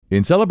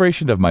In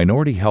celebration of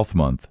Minority Health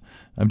Month,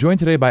 I'm joined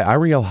today by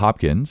Ariel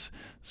Hopkins,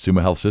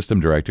 Summa Health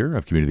System Director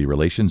of Community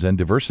Relations and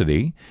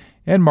Diversity,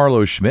 and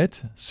Marlo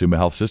Schmidt, Summa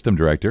Health System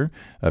Director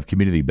of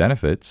Community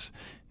Benefits.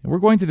 And we're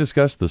going to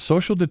discuss the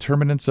social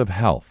determinants of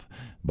health,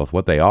 both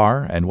what they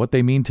are and what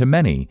they mean to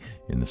many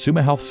in the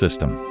Summa Health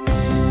system.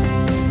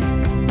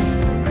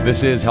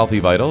 This is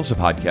Healthy Vitals, a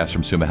podcast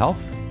from Summa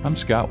Health. I'm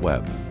Scott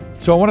Webb.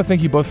 So I want to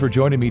thank you both for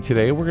joining me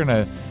today. We're going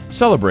to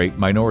celebrate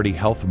Minority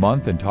Health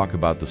Month and talk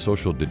about the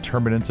social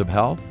determinants of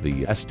health,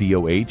 the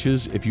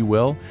SDOHs, if you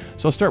will.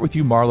 So I'll start with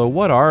you, Marlo.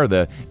 What are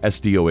the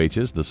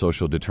SDOHs, the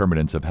social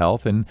determinants of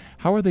health, and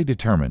how are they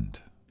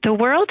determined? The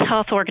World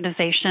Health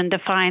Organization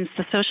defines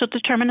the social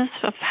determinants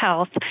of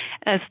health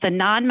as the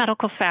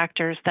non-medical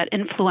factors that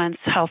influence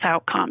health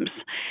outcomes.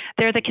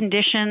 They're the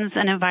conditions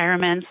and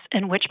environments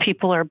in which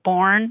people are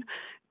born,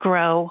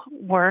 grow,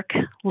 work,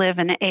 live,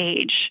 and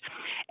age.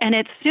 And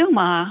at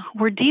Summa,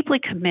 we're deeply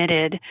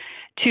committed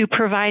to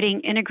providing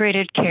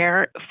integrated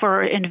care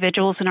for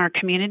individuals in our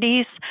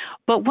communities.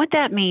 But what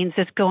that means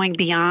is going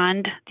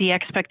beyond the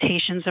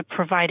expectations of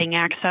providing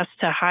access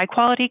to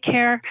high-quality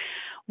care.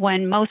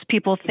 When most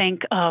people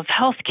think of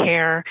health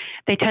care,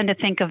 they tend to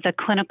think of the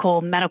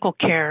clinical medical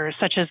care,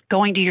 such as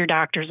going to your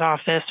doctor's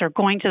office or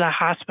going to the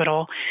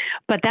hospital.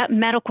 But that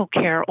medical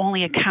care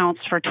only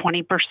accounts for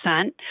 20%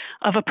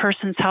 of a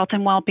person's health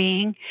and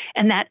well-being,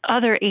 and that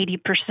other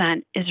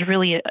 80% is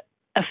really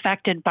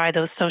affected by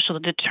those social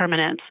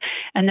determinants.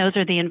 And those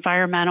are the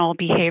environmental,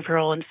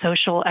 behavioral, and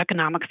social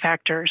economic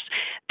factors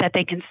that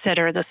they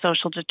consider the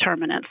social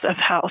determinants of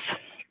health.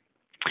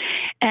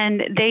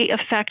 And they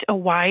affect a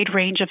wide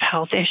range of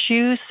health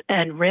issues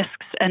and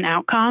risks and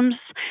outcomes.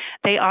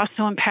 They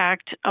also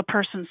impact a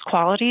person's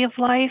quality of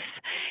life,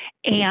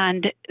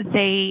 and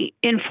they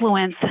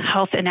influence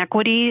health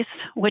inequities,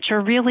 which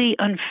are really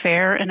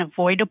unfair and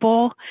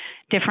avoidable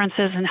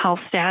differences in health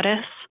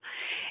status.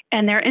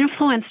 And they're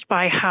influenced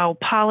by how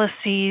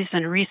policies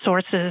and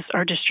resources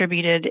are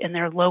distributed in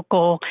their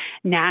local,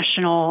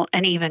 national,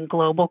 and even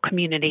global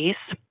communities.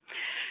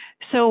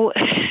 So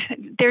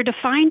they're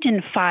defined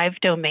in 5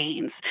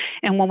 domains.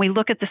 And when we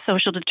look at the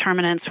social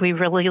determinants, we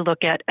really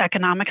look at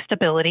economic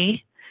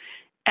stability,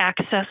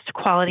 access to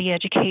quality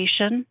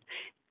education,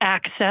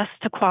 access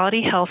to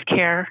quality health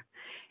care,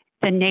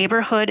 the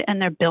neighborhood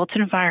and their built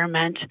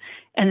environment,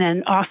 and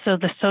then also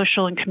the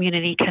social and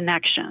community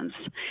connections.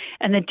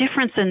 And the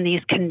difference in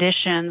these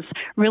conditions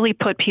really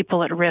put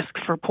people at risk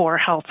for poor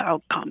health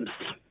outcomes.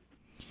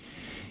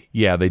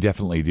 Yeah, they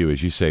definitely do.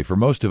 As you say, for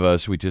most of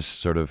us, we just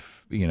sort of,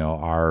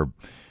 our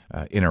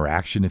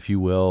interaction, if you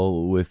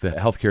will, with the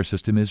healthcare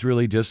system is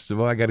really just,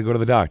 I got to go to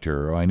the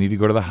doctor or I need to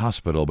go to the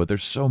hospital. But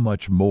there's so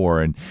much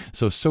more. And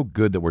so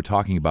good that we're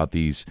talking about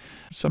these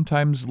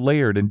sometimes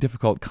layered and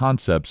difficult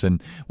concepts.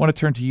 And I want to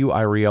turn to you,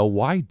 Ariel.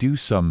 Why do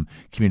some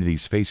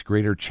communities face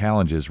greater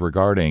challenges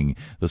regarding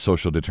the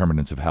social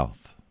determinants of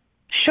health?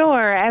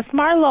 Sure. As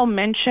Marlo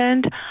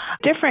mentioned,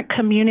 different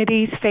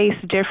communities face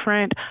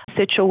different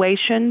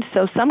situations.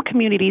 So some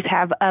communities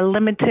have a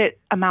limited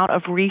amount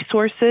of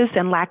resources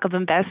and lack of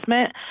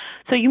investment.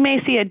 So you may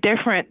see a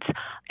difference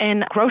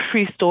in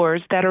grocery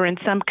stores that are in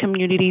some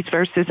communities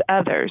versus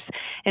others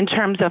in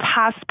terms of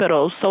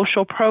hospitals,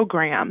 social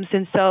programs.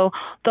 And so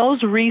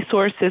those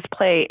resources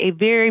play a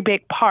very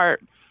big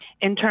part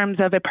in terms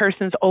of a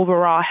person's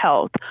overall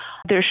health.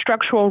 There's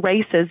structural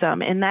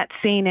racism, and that's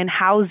seen in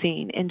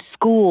housing, in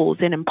schools,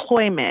 in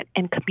employment,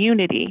 in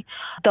community.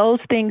 Those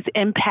things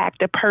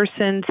impact a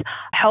person's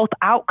health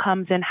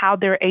outcomes and how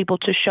they're able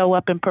to show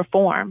up and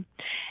perform.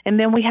 And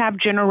then we have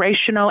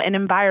generational and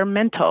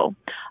environmental.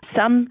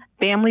 Some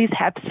families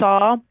have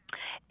saw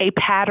a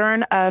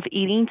pattern of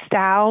eating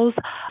styles.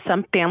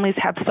 Some families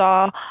have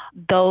saw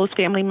those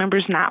family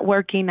members not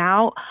working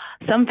out.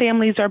 Some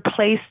families are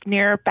placed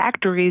near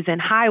factories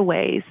and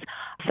highways.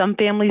 Some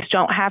families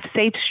don't have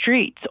safe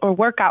streets or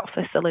workout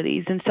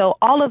facilities. And so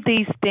all of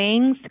these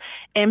things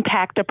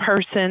impact a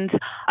person's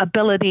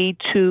ability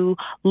to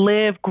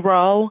live,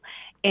 grow,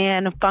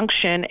 and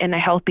function in a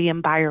healthy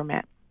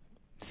environment.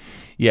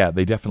 Yeah,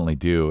 they definitely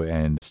do.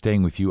 And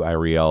staying with you,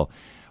 Ariel,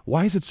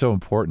 why is it so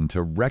important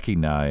to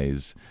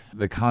recognize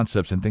the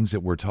concepts and things that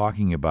we're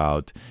talking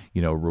about,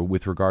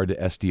 with regard to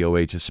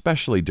SDOH,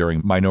 especially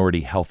during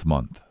Minority Health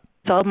Month?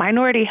 So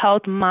Minority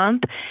Health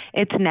Month,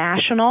 it's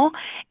national,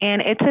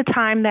 and it's a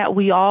time that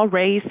we all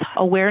raise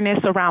awareness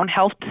around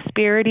health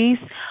disparities,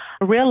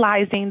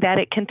 realizing that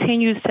it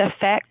continues to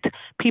affect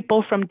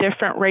people from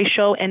different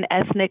racial and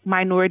ethnic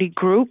minority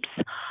groups.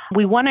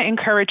 We want to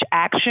encourage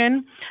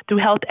action through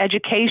health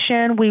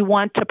education. We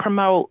want to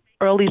promote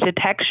early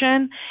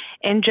detection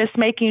and just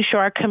making sure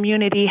our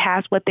community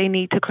has what they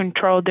need to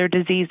control their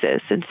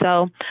diseases. And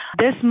so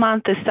this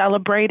month is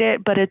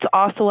celebrated, but it's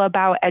also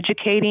about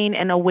educating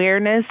and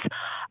awareness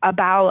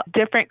about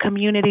different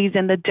communities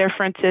and the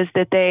differences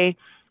that they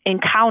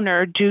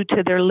encounter due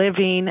to their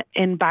living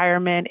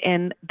environment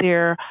and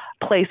their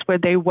place where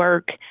they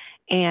work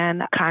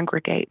and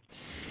congregate.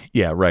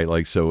 Yeah, right.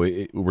 Like, so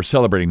we're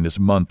celebrating this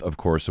month, of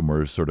course, and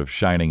we're sort of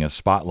shining a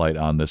spotlight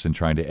on this and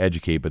trying to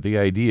educate. But the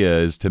idea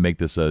is to make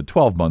this a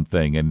 12-month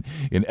thing and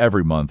in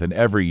every month and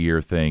every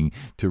year thing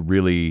to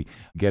really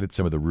get at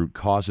some of the root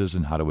causes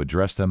and how to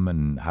address them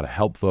and how to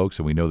help folks.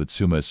 And we know that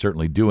SUMA is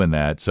certainly doing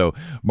that. So,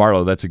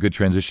 Marlo, that's a good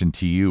transition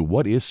to you.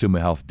 What is SUMA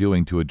Health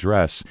doing to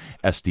address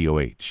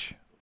SDOH?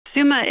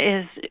 SUMA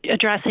is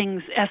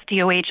addressing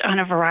SDOH on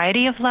a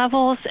variety of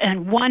levels,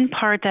 and one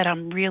part that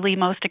I'm really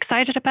most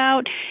excited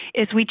about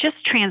is we just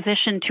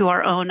transitioned to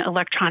our own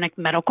electronic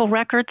medical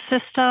record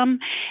system,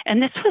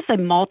 and this was a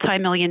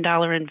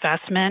multi-million-dollar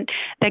investment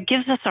that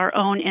gives us our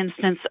own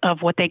instance of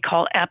what they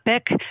call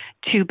EPIC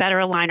to better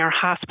align our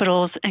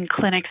hospitals and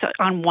clinics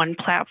on one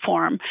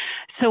platform.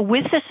 So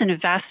with this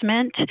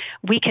investment,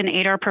 we can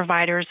aid our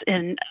providers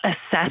in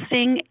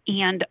assessing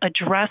and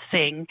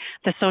addressing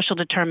the social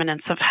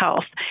determinants of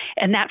health,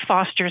 and that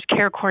fosters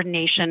care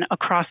coordination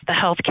across the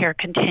healthcare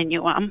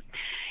continuum.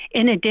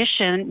 In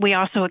addition, we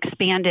also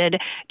expanded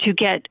to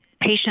get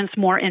patients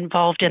more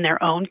involved in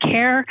their own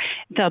care,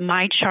 the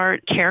MyChart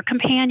Care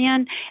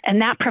Companion,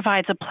 and that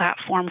provides a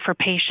platform for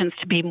patients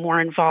to be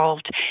more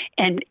involved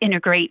and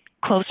integrate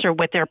closer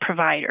with their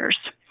providers.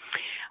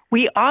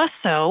 We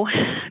also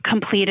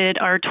completed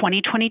our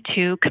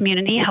 2022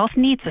 Community Health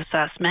Needs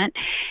Assessment,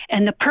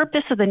 and the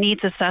purpose of the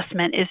needs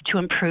assessment is to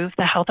improve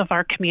the health of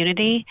our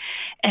community.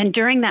 And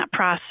during that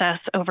process,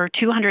 over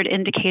 200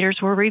 indicators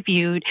were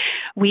reviewed.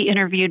 We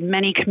interviewed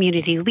many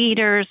community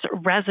leaders,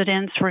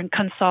 residents were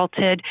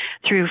consulted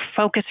through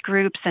focus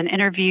groups and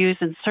interviews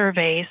and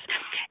surveys.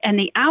 And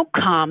the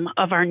outcome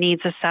of our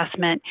needs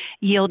assessment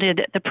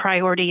yielded the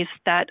priorities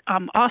that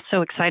I'm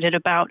also excited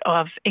about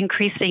of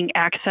increasing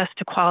access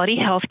to quality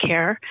health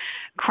care,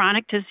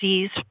 chronic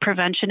disease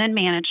prevention and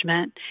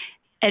management,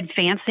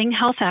 advancing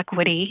health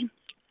equity,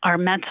 our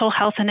mental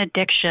health and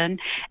addiction,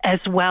 as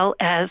well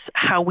as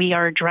how we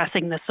are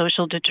addressing the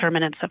social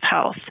determinants of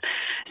health.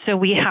 So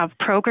we have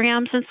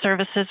programs and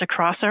services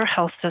across our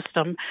health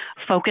system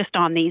focused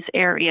on these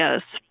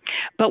areas.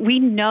 But we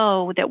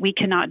know that we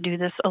cannot do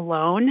this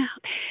alone.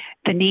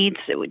 The needs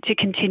to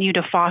continue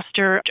to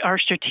foster our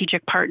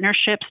strategic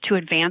partnerships to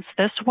advance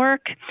this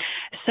work.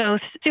 So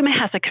SUMA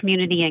has a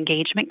community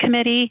engagement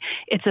committee.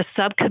 It's a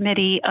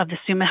subcommittee of the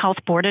SUMA Health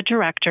Board of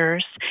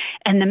Directors,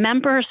 and the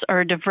members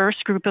are a diverse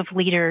group of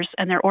leaders,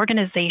 and their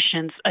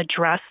organizations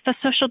address the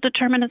social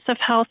determinants of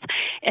health,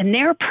 and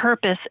their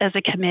purpose as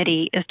a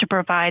committee is to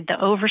provide the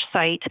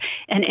oversight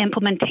and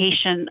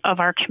implementation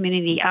of our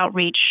community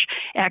outreach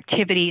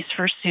activities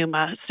for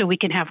SUMA so we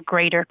can have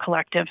greater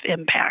collective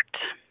impact.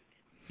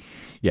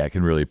 Yeah, I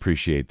can really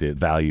appreciate the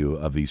value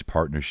of these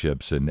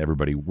partnerships and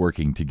everybody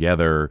working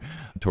together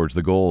towards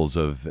the goals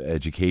of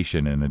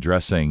education and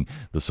addressing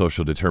the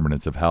social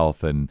determinants of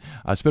health. And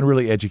it's been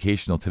really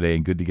educational today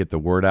and good to get the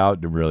word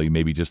out, and really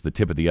maybe just the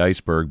tip of the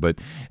iceberg. But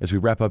as we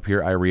wrap up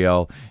here,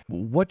 Iriel,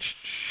 what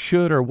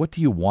should or what do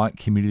you want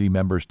community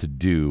members to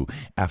do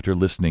after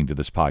listening to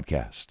this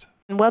podcast?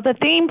 Well, the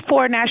theme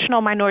for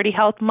National Minority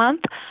Health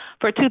Month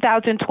for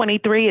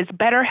 2023 is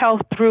better health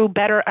through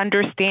better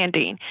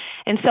understanding.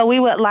 And so we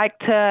would like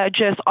to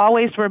just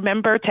always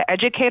remember to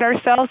educate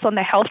ourselves on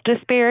the health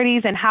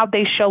disparities and how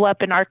they show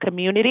up in our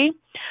community.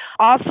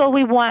 Also,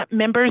 we want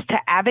members to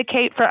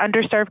advocate for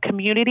underserved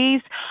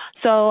communities.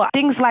 So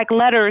things like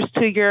letters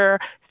to your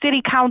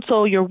city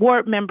council, your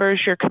ward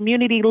members, your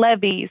community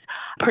levies,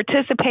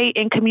 participate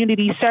in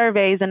community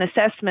surveys and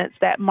assessments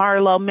that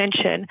Marlo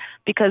mentioned,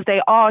 because they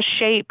all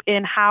shape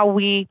in how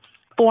we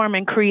form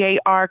and create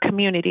our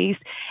communities.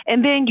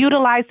 And then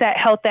utilize that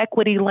health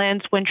equity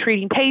lens when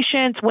treating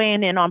patients,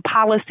 weighing in on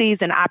policies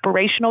and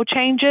operational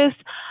changes,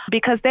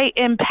 because they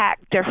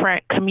impact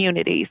different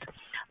communities.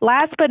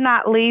 Last but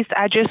not least,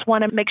 I just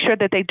want to make sure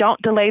that they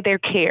don't delay their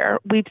care.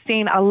 We've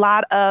seen a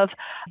lot of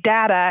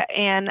data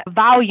and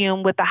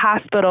volume with the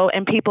hospital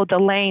and people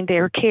delaying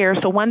their care.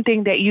 So one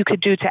thing that you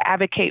could do to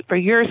advocate for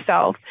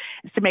yourself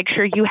is to make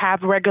sure you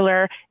have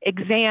regular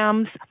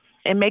exams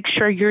and make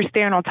sure you're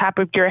staying on top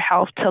of your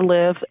health to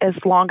live as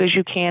long as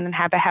you can and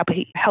have a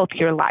happy,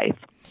 healthier life.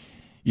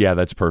 Yeah,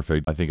 that's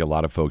perfect. I think a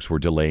lot of folks were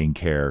delaying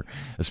care,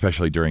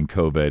 especially during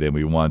COVID, and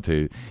we want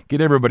to get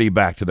everybody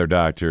back to their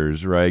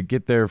doctors, right?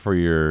 Get there for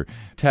your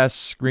tests,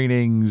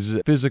 screenings,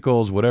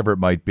 physicals, whatever it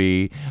might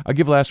be. I'll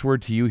give last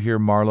word to you here,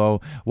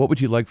 Marlo. What would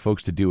you like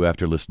folks to do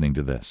after listening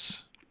to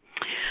this?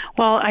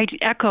 Well, I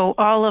echo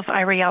all of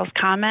Iriel's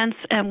comments.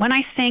 And when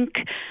I think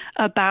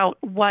about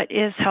what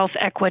is health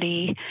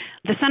equity,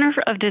 the Center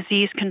of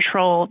Disease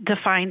Control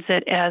defines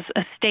it as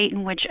a state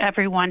in which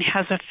everyone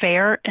has a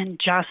fair and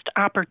just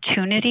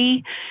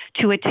opportunity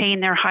to attain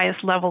their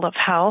highest level of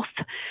health.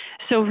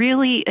 So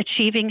really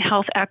achieving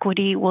health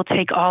equity will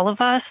take all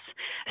of us,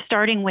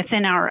 starting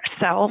within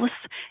ourselves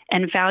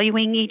and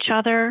valuing each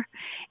other.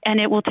 And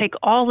it will take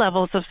all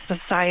levels of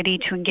society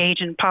to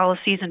engage in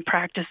policies and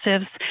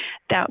practices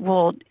that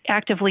will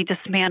actively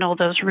dismantle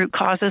those root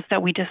causes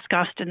that we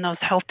discussed in those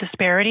health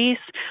disparities.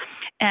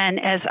 And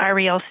as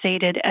Iriel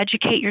stated,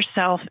 educate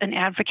yourself and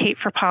advocate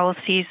for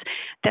policies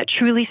that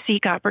truly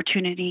seek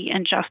opportunity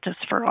and justice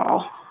for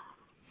all.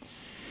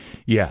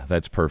 Yeah,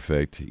 that's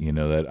perfect.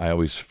 That I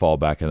always fall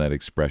back on that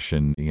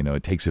expression,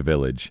 it takes a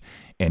village,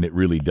 and it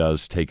really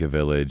does take a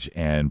village.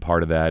 And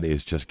part of that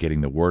is just getting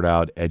the word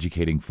out,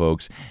 educating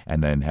folks,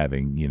 and then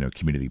having,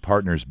 community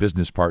partners,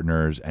 business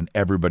partners, and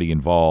everybody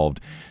involved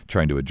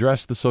trying to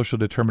address the social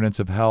determinants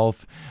of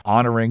health,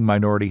 honoring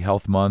Minority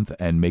Health Month,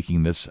 and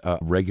making this a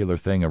regular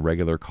thing, a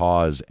regular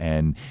cause.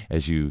 And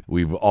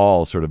we've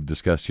all sort of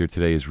discussed here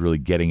today, is really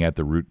getting at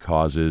the root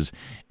causes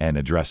and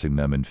addressing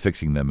them and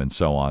fixing them and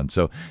so on.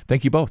 So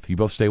thank you both. You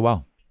both stay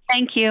well.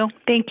 Thank you.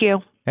 Thank you.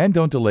 And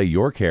don't delay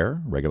your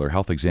care. Regular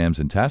health exams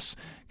and tests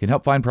can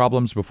help find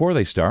problems before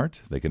they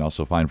start. They can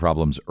also find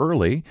problems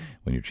early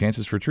when your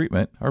chances for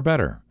treatment are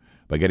better.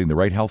 By getting the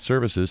right health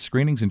services,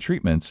 screenings, and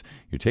treatments,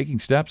 you're taking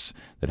steps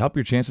that help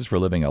your chances for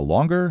living a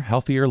longer,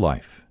 healthier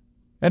life.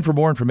 And for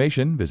more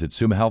information, visit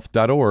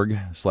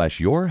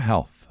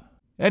sumahealth.org/yourhealth.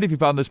 And if you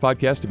found this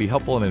podcast to be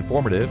helpful and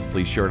informative,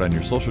 please share it on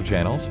your social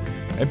channels.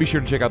 And be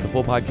sure to check out the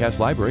full podcast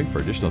library for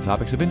additional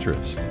topics of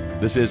interest.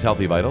 This is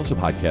Healthy Vitals, a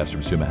podcast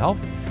from Suma Health.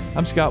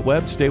 I'm Scott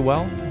Webb. Stay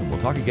well, and we'll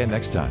talk again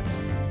next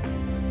time.